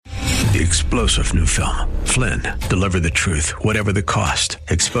The explosive new film, Flynn, deliver the truth, whatever the cost,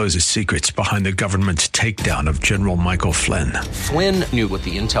 exposes secrets behind the government's takedown of General Michael Flynn. Flynn knew what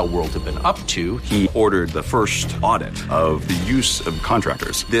the intel world had been up to. He ordered the first audit of the use of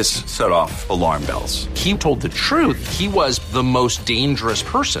contractors. This set off alarm bells. He told the truth. He was the most dangerous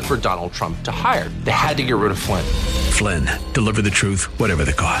person for Donald Trump to hire. They had to get rid of Flynn. Flynn, deliver the truth, whatever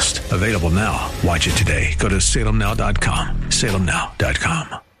the cost. Available now. Watch it today. Go to salemnow.com.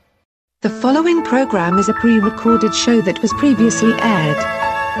 salemnow.com. The following program is a pre-recorded show that was previously aired.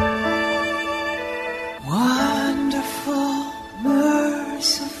 Wonderful,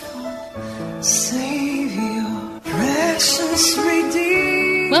 merciful Savior, precious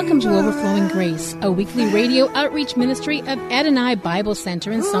Redeemer. Welcome to Overflowing Grace, a weekly radio outreach ministry of Adonai Bible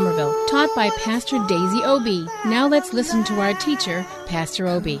Center in Somerville, taught by Pastor Daisy Obi. Now let's listen to our teacher, Pastor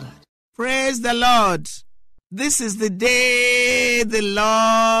Obi. Praise the Lord. This is the day the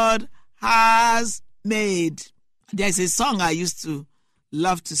Lord has made. There's a song I used to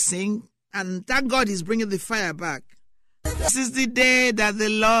love to sing, and thank God he's bringing the fire back. This is the day that the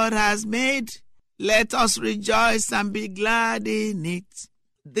Lord has made. Let us rejoice and be glad in it.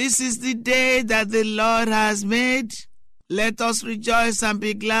 This is the day that the Lord has made. Let us rejoice and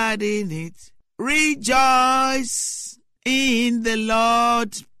be glad in it. Rejoice in the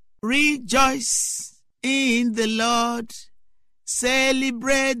Lord. Rejoice in the Lord.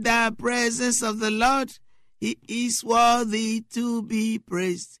 Celebrate the presence of the Lord. He is worthy to be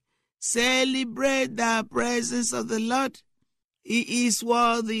praised. Celebrate the presence of the Lord. He is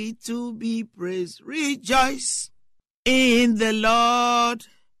worthy to be praised. Rejoice in the Lord.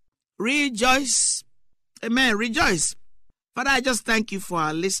 Rejoice. Amen. Rejoice. Father, I just thank you for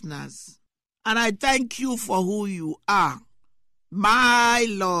our listeners. And I thank you for who you are. My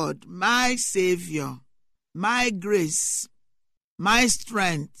Lord, my Savior, my grace, my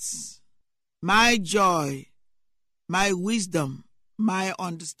strength, my joy, my wisdom, my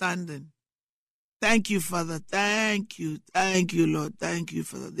understanding. Thank you, Father. Thank you, Lord. Thank you,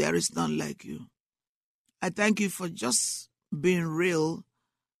 Father. There is none like you. I thank you for just being real,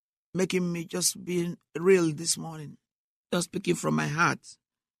 making me just being real this morning, just speaking from my heart.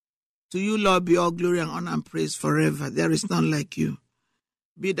 To you, Lord, be all glory and honor and praise forever. There is none like you.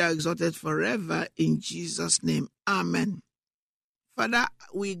 Be thou exalted forever in Jesus' name. Amen. Father,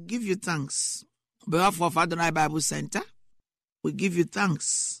 we give you thanks. On behalf of Adonai Bible Center, we give you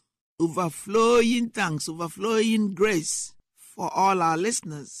thanks. Overflowing grace for all our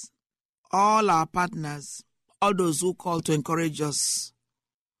listeners, all our partners, all those who call to encourage us,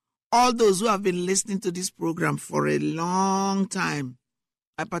 all those who have been listening to this program for a long time.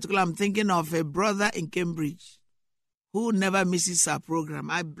 In particular, I'm thinking of a brother in Cambridge who never misses our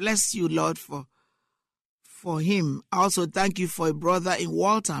program. I bless you, Lord, for him. I also thank you for a brother in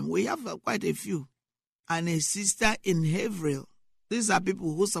Waltham. We have quite a few. And a sister in Haverhill. These are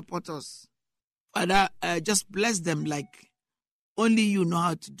people who support us. Father, just bless them like only you know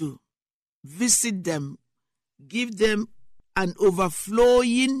how to do. Visit them. Give them an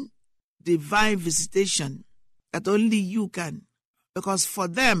overflowing divine visitation that only you can. Because for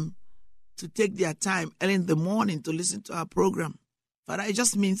them to take their time early in the morning to listen to our program, Father, it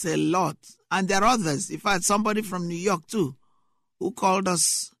just means a lot. And there are others. In fact, somebody from New York too, who called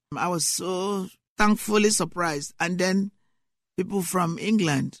us. I was so thankfully surprised. And then people from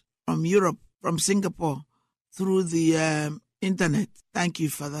England, from Europe, from Singapore, through the internet. Thank you,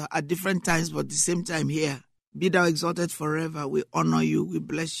 Father. At different times, but at the same time here. Be thou exalted forever. We honor you. We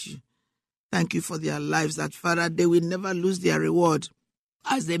bless you. Thank you for their lives, that, Father, they will never lose their reward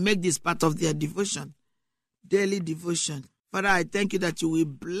as they make this part of their devotion, daily devotion. Father, I thank you that you will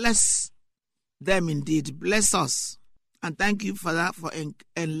bless them indeed. Bless us. And thank you, Father, for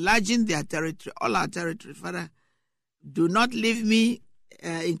enlarging their territory, all our territory. Father, do not leave me,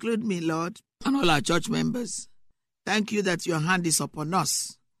 include me, Lord, and all our church members. Thank you that your hand is upon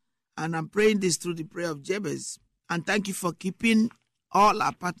us. And I'm praying this through the prayer of Jabez. And thank you for keeping all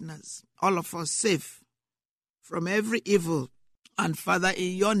our partners, all of us safe from every evil. And Father,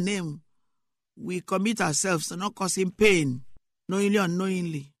 in your name, we commit ourselves to not causing pain, knowingly or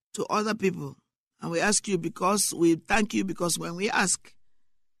unknowingly, to other people. And we ask you because we thank you because when we ask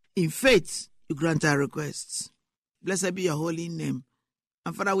in faith, you grant our requests. Blessed be your holy name.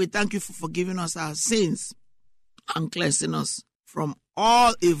 And Father, we thank you for forgiving us our sins and cleansing us from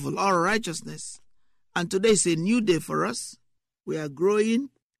all evil, all righteousness. And today is a new day for us. We are growing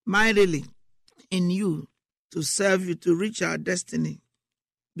mightily in you to serve you, to reach our destiny.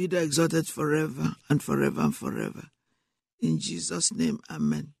 Be thou exalted forever and forever and forever. In Jesus' name,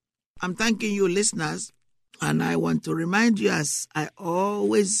 amen. I'm thanking you, listeners, and I want to remind you, as I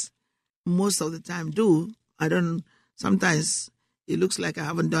always most of the time do. Sometimes it looks like I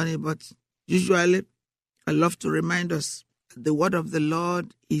haven't done it, but usually I love to remind us that the word of the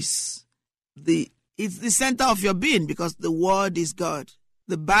Lord is it's the center of your being, because the word is God.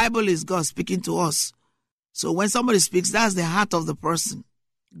 The Bible is God speaking to us. So when somebody speaks, that's the heart of the person.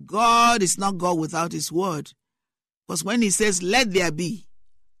 God is not God without his word. Because when he says, let there be,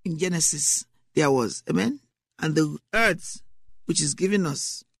 in Genesis, there was. Amen? And the earth, which is given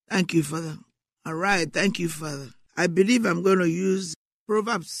us. Thank you, Father. All right. Thank you, Father. I believe I'm going to use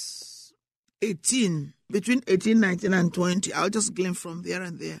Proverbs 18, between 18, 19, and 20. I'll just glean from there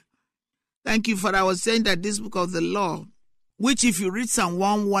and there. Thank you, Father. I was saying that this book of the law, which if you read Psalm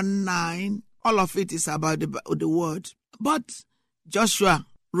 119, all of it is about the word. But Joshua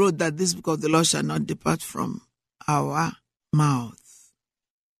wrote that this book of the law shall not depart from our mouth,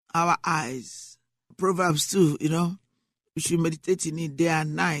 our eyes. Proverbs 2, we should meditate in it day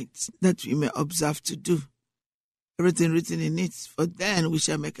and night, that we may observe to do everything written in it, for then we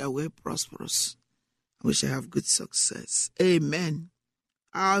shall make our way prosperous, and we shall have good success. Amen.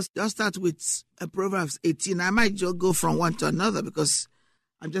 I'll just start with Proverbs 18. I might just go from one to another because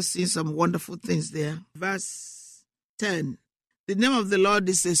I'm just seeing some wonderful things there. Verse 10. The name of the Lord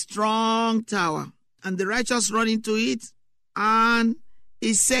is a strong tower, and the righteous run into it and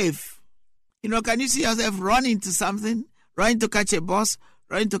is safe. Can you see yourself running to something? Running to catch a bus,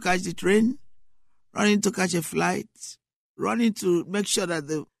 running to catch the train, running to catch a flight, running to make sure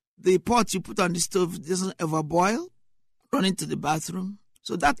that the pot you put on the stove doesn't ever boil, running to the bathroom.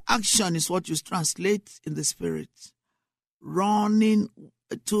 So that action is what you translate in the spirit. Running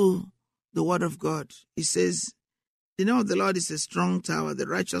to the word of God. He says, the name of the Lord is a strong tower. The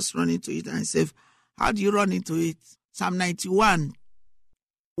righteous run into it and is safe. How do you run into it? Psalm 91.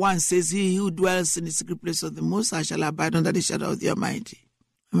 1 says, he who dwells in the secret place of the Most High shall abide under the shadow of the Almighty.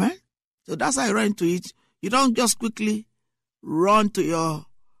 Amen? So that's how you run into it. You don't just quickly run to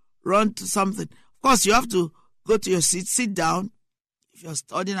something. Of course, you have to go to your seat, sit down. If you're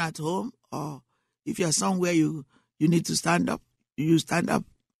studying at home, or if you're somewhere you need to stand up, you stand up.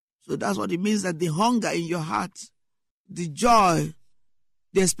 So that's what it means, that the hunger in your heart, the joy,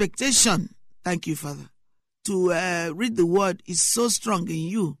 the expectation, thank you, Father, to read the word is so strong in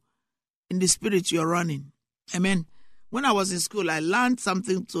you, in the spirit you're running. Amen. When I was in school, I learned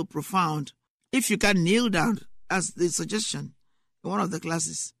something so profound. If you can kneel down, as the suggestion in one of the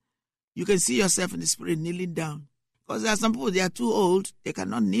classes, you can see yourself in the spirit kneeling down. Because there are some people, they are too old, they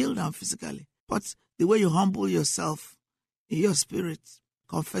cannot kneel down physically. But the way you humble yourself in your spirit,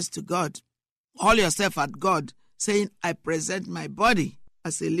 confess to God, haul yourself at God, saying, I present my body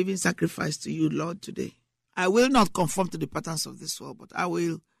as a living sacrifice to you, Lord, today. I will not conform to the patterns of this world, but I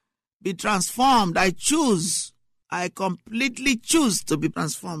will be transformed. I completely choose to be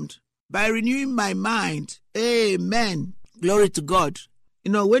transformed by renewing my mind. Amen. Glory to God.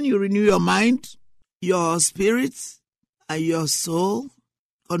 When you renew your mind, your spirit and your soul,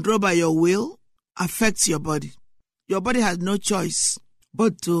 controlled by your will, affects your body. Your body has no choice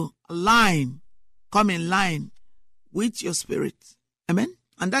but to come in line with your spirit. Amen?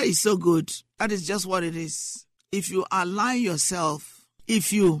 And that is so good. That is just what it is. If you align yourself,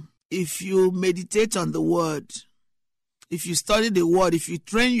 if you meditate on the word, if you study the word, if you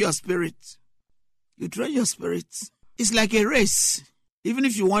train your spirit, it's like a race. Even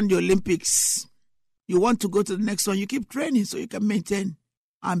if you won the Olympics, you want to go to the next one, you keep training so you can maintain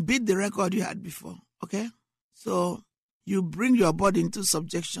and beat the record you had before. Okay? So you bring your body into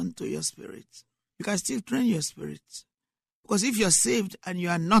subjection to your spirit. You can still train your spirit. Because if you're saved and you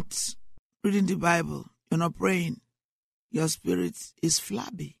are not reading the Bible, you're not praying, your spirit is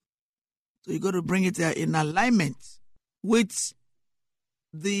flabby. So you got to bring it in alignment with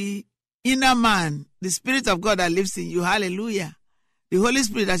the inner man, the Spirit of God that lives in you. Hallelujah. The Holy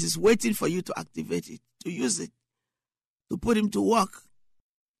Spirit that is waiting for you to activate it, to use it, to put him to work,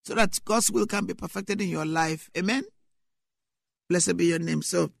 so that God's will can be perfected in your life. Amen? Blessed be your name.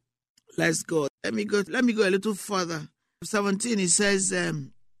 So let's go. Let me go a little further. 17, it says,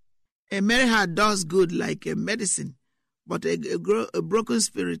 a merry heart does good like a medicine, but a broken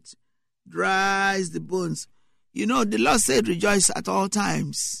spirit dries the bones. The Lord said rejoice at all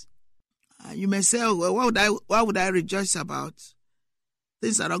times. You may say, well, what would I rejoice about?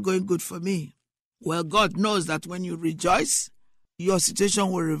 Things are not going good for me. Well, God knows that when you rejoice, your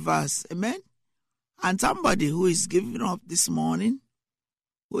situation will reverse. Amen? And somebody who is giving up this morning,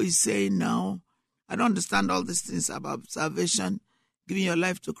 who is saying now, I don't understand all these things about salvation, giving your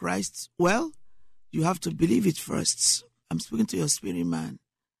life to Christ. Well, you have to believe it first. I'm speaking to your spirit man.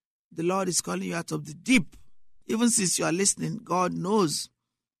 The Lord is calling you out of the deep. Even since you are listening, God knows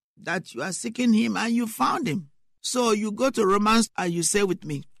that you are seeking him and you found him. So you go to Romans and you say with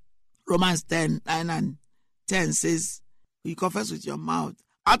me, Romans 10, 9 and 10 says, you confess with your mouth,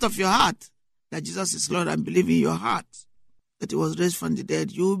 out of your heart, that Jesus is Lord, and believe in your heart that he was raised from the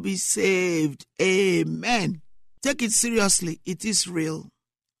dead, you will be saved. Amen. Take it seriously. It is real.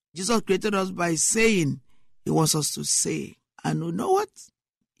 Jesus created us by saying he wants us to say. And you know what?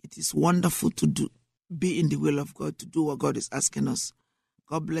 It is wonderful to be in the will of God, to do what God is asking us.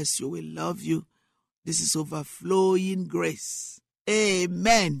 God bless you. We love you. This is overflowing grace.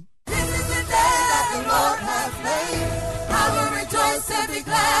 Amen. This is the day that the Lord has made. I will rejoice and be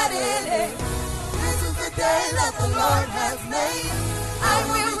glad in it. This is the day that the Lord has made. I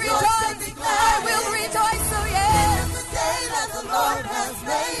will rejoice and be glad. I will rejoice, oh yeah. This is the day that the Lord has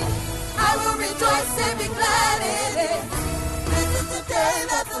made. I will rejoice and be glad in it. This is the day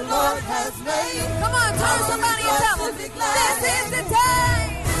that the Lord has made. Come on, turn somebody and tell them. This is the day.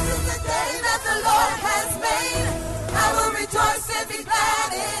 This is the day that the Lord has made. I will rejoice and be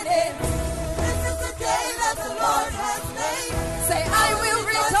glad in it. This is the day that the Lord has made. Say, I will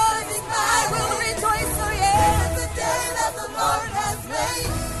rejoice. I will rejoice, oh yeah. This is the day that the Lord has made.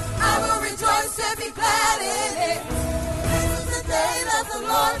 I will rejoice and be glad in it. This is the day that the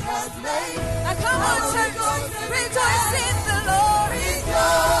Lord has made. Now come on, church. Rejoice in the Lord. Rejoice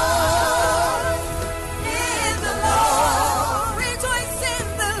in the Lord. Rejoice in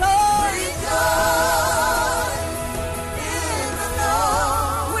the Lord. Rejoice in the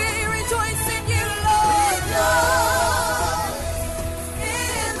Lord. We rejoice in you, Lord. Rejoice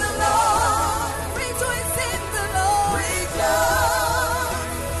in the Lord. Rejoice in the Lord. Rejoice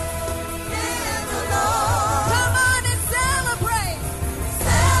in the Lord. Come on and celebrate.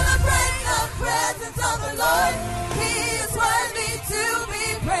 Celebrate the presence of the Lord. He is worthy to be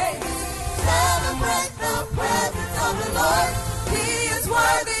praised. Celebrate the presence of the Lord. He is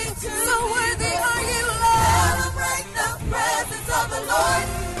worthy to so worthy are you, Lord. Celebrate the presence of the Lord.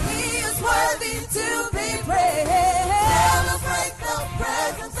 He is worthy to be praised. Celebrate the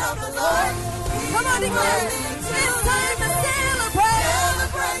presence of the Lord. Come on, declare it. It's time to celebrate.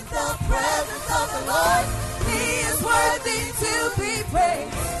 Celebrate the presence of the Lord. He is worthy to be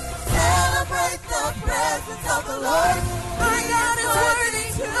praised. Celebrate the presence of the Lord. Our God is worthy.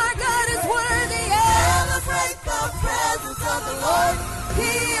 Our God is worthy. Celebrate the presence of the Lord.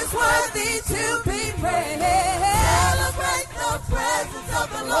 He is worthy to be praised. Celebrate the presence of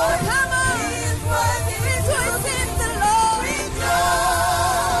the Lord. Come on. He is worthy. Rejoice in the Lord. Rejoice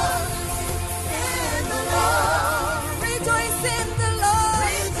in the Lord. Rejoice in the Lord.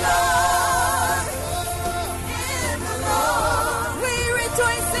 Rejoice in the Lord. We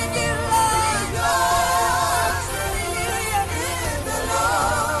rejoice in you, Lord. Rejoice, hallelujah, in the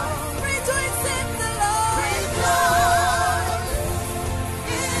Lord. Rejoice in the Lord. Rejoice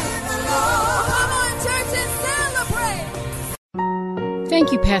in the Lord. Come on, church, and celebrate.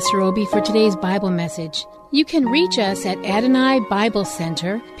 Thank you, Pastor Obi, for today's Bible message. You can reach us at Adonai Bible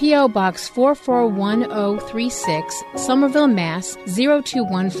Center, P.O. Box 441036, Somerville, Mass.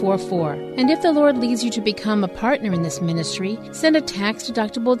 02144. And if the Lord leads you to become a partner in this ministry, send a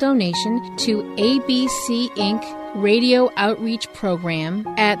tax-deductible donation to ABC Inc. Radio Outreach Program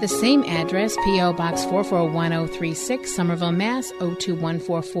at the same address, P.O. Box 441036, Somerville, Mass.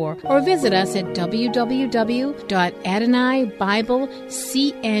 02144, or visit us at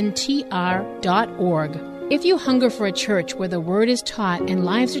www.AdonaiBibleCNTR.org. If you hunger for a church where the Word is taught and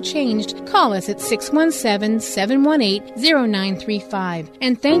lives are changed, call us at 617-718-0935.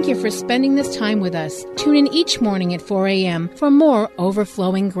 And thank you for spending this time with us. Tune in each morning at 4 a.m. for more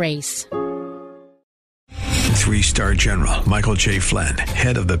Overflowing Grace. 3-star General Michael J. Flynn,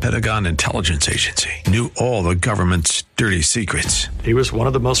 head of the Pentagon Intelligence Agency, knew all the government's dirty secrets. He was one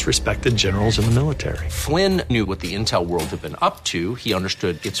of the most respected generals in the military. Flynn knew what the intel world had been up to. He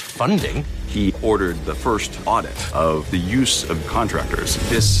understood its funding. He ordered the first audit of the use of contractors.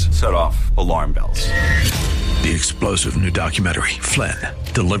 This set off alarm bells. The explosive new documentary, Flynn,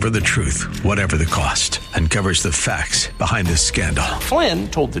 Deliver the Truth, Whatever the Cost, uncovers the facts behind this scandal. Flynn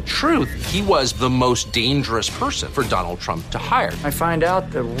told the truth. He was the most dangerous person for Donald Trump to hire. I find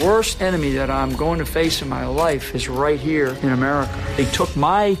out the worst enemy that I'm going to face in my life is right here in America. They took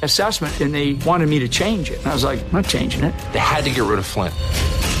my assessment and they wanted me to change it. And I was like, I'm not changing it. They had to get rid of Flynn.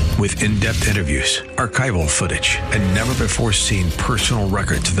 With in-depth interviews, archival footage, and never-before-seen personal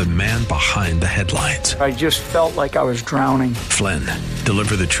records of the man behind the headlines. I just felt like I was drowning. Flynn,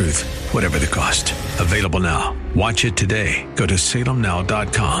 Deliver the Truth, Whatever the Cost. Available now. Watch it today. Go to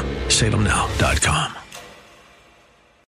salemnow.com. salemnow.com.